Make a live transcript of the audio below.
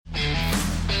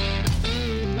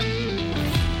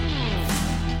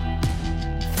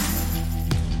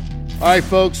All right,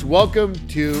 folks, welcome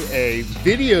to a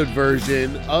videoed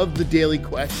version of the Daily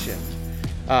Question.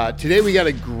 Today we got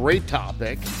a great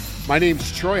topic. My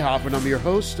name's Troy Hoffman. I'm your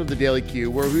host of the DailyQ,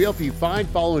 where we help you find,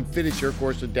 follow, and finish your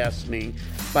course of destiny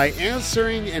by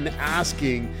answering and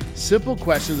asking simple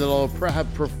questions that will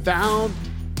have profound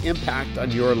impact on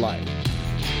your life.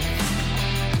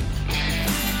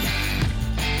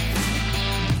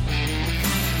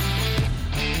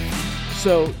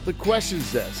 So the question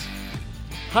is this: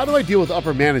 how do I deal with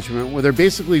upper management where they're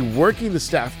basically working the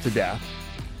staff to death?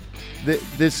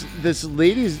 This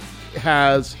lady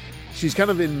she's kind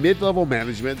of in mid-level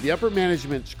management. The upper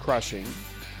management's crushing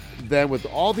them with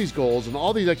all these goals and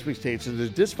all these expectations. There's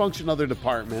dysfunction in other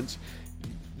departments.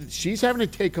 She's having to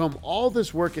take home all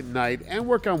this work at night and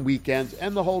work on weekends,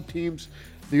 and the whole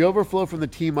the overflow from the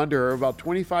team under her, about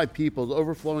 25 people is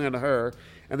overflowing onto her,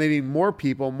 and they need more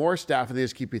people, more staff, and they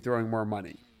just keep throwing more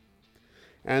money.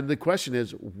 And the question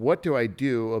is, what do I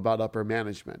do about upper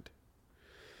management?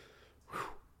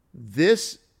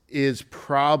 This is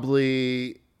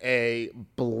probably a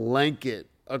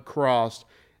blanket across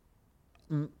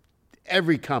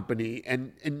every company,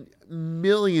 and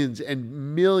millions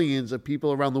and millions of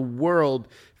people around the world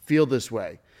feel this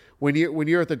way. When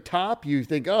you're at the top, you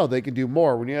think, oh, they can do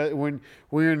more. When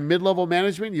you're in mid-level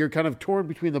management, you're kind of torn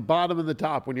between the bottom and the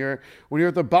top. When you're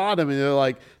at the bottom and they're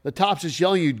like, the top's just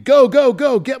yelling at you, go, go,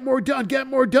 go, get more done, get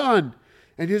more done.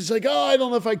 And you're just like, oh, I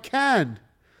don't know if I can.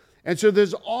 And so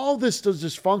there's all this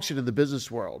dysfunction in the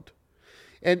business world.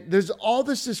 And there's all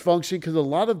this dysfunction because a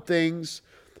lot of things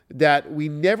that we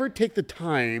never take the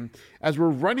time as we're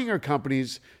running our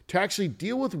companies to actually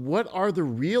deal with what are the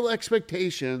real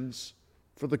expectations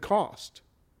for the cost.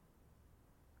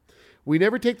 We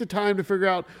never take the time to figure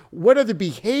out what are the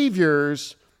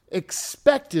behaviors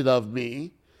expected of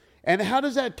me, and how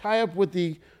does that tie up with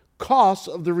the costs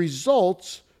of the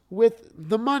results with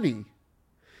the money.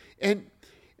 And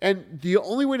the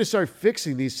only way to start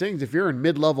fixing these things, if you're in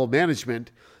mid-level management,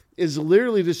 is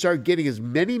literally to start getting as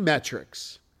many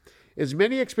metrics, as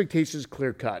many expectations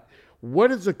clear-cut.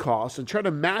 What is the cost? And try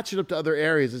to match it up to other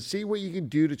areas and see what you can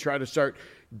do to try to start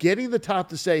getting the top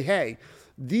to say, hey,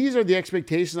 these are the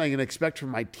expectations I can expect from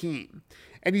my team.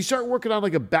 And you start working on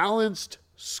like a balanced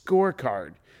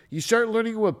scorecard. You start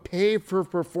learning what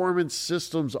pay-for-performance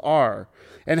systems are.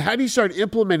 And how do you start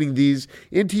implementing these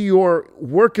into your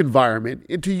work environment,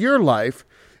 into your life,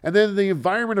 and then the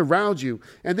environment around you,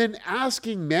 and then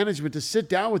asking management to sit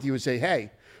down with you and say,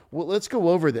 hey, well, let's go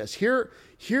over this.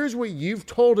 Here's what you've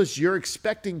told us you're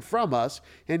expecting from us,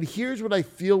 and here's what I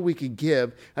feel we can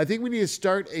give. I think we need to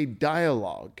start a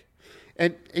dialogue.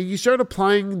 And you start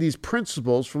applying these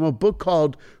principles from a book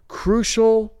called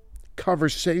Crucial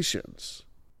Conversations.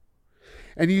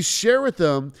 And you share with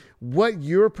them what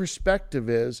your perspective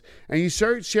is, and you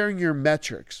start sharing your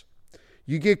metrics.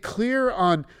 You get clear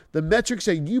on the metrics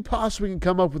that you possibly can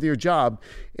come up with your job.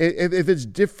 If it's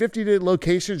 50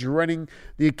 locations you're running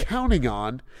the accounting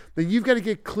on, then you've got to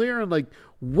get clear on like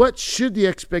what should the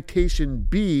expectation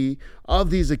be of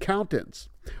these accountants?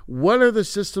 What are the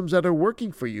systems that are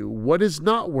working for you? What is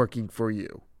not working for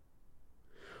you?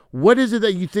 What is it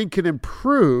that you think can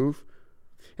improve?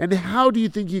 And how do you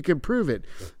think you can prove it?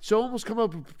 So almost come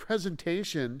up with a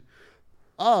presentation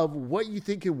of what you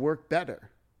think can work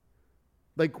better.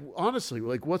 Like, honestly,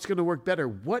 like what's going to work better?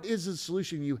 What is the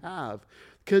solution you have?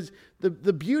 Because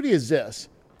the beauty is this.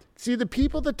 See, the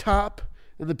people at the top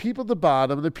and the people at the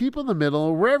bottom and the people in the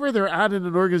middle, wherever they're at in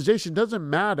an organization, doesn't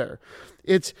matter.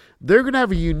 They're going to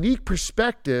have a unique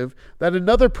perspective that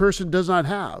another person does not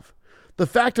have. The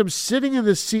fact I'm sitting in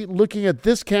this seat looking at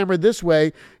this camera this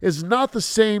way is not the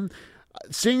same.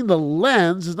 Seeing the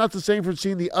lens is not the same from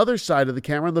seeing the other side of the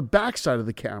camera and the back side of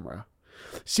the camera.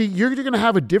 See, you're going to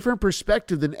have a different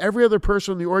perspective than every other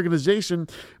person in the organization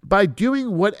by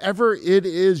doing whatever it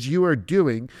is you are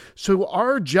doing. So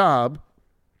our job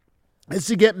is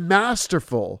to get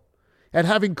masterful at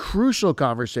having crucial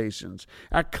conversations,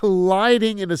 at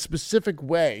colliding in a specific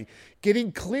way,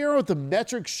 getting clear on what the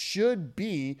metrics should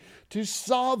be to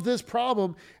solve this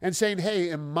problem, and saying, hey,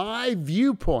 in my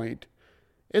viewpoint,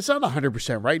 it's not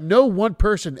 100% right. No one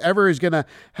person ever is going to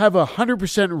have a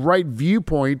 100% right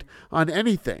viewpoint on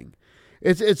anything.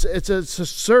 It's a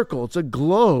circle. It's a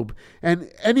globe. And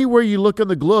anywhere you look on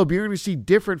the globe, you're going to see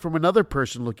different from another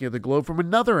person looking at the globe from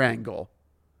another angle.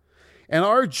 And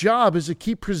our job is to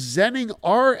keep presenting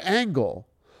our angle,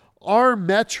 our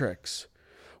metrics,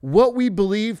 what we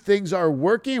believe things are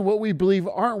working, what we believe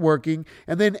aren't working,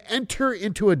 and then enter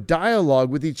into a dialogue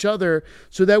with each other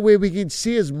so that way we can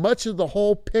see as much of the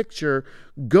whole picture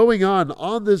going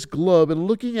on this globe and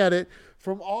looking at it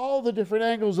from all the different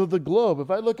angles of the globe. If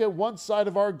I look at one side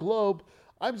of our globe,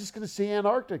 I'm just going to see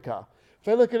Antarctica. If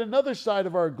I look at another side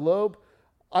of our globe,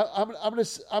 I'm going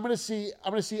to see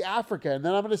Africa, and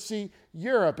then I'm going to see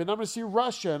Europe, and I'm going to see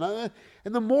Russia,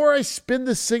 and the more I spin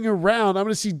this thing around, I'm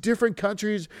going to see different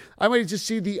countries. I might just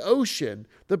see the ocean,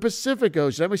 the Pacific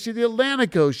Ocean. I might see the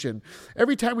Atlantic Ocean.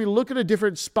 Every time we look at a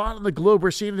different spot on the globe,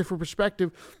 we're seeing a different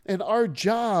perspective, and our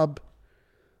job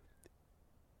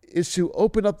is to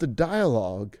open up the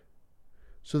dialogue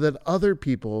so that other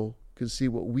people can see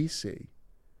what we see.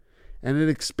 And it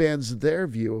expands their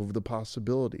view of the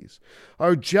possibilities.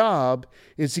 Our job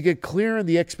is to get clear on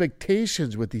the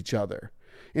expectations with each other.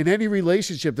 In any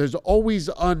relationship, there's always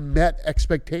unmet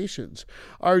expectations.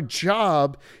 Our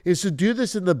job is to do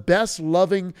this in the best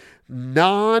loving,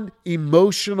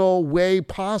 non-emotional way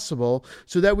possible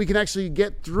so that we can actually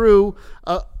get through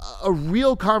a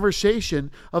real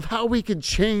conversation of how we can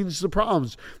change the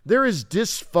problems. There is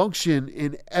dysfunction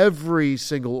in every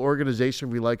single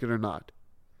organization, we like it or not.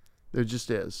 There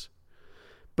just is.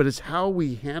 But it's how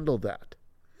we handle that.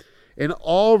 In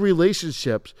all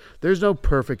relationships, there's no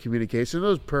perfect communication,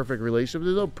 there's no perfect relationship,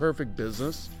 there's no perfect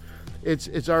business.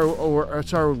 It's our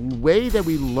way that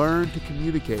we learn to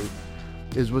communicate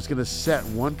is what's going to set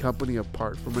one company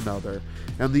apart from another.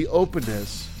 And the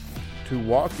openness to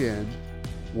walk in,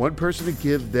 one person to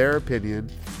give their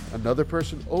opinion, another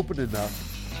person open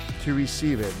enough to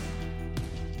receive it,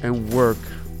 and work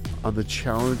on the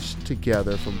challenge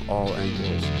together from all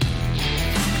angles.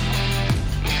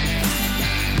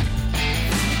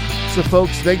 So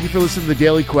folks, thank you for listening to The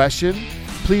Daily Question.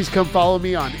 Please come follow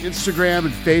me on Instagram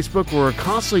and Facebook, where we're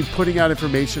constantly putting out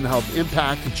information to help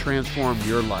impact and transform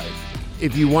your life.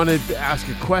 If you wanted to ask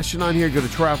a question on here, go to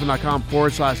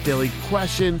troyhoffman.com/daily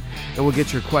question, and we'll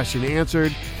get your question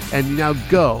answered. And now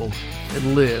go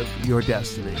and live your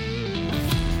destiny.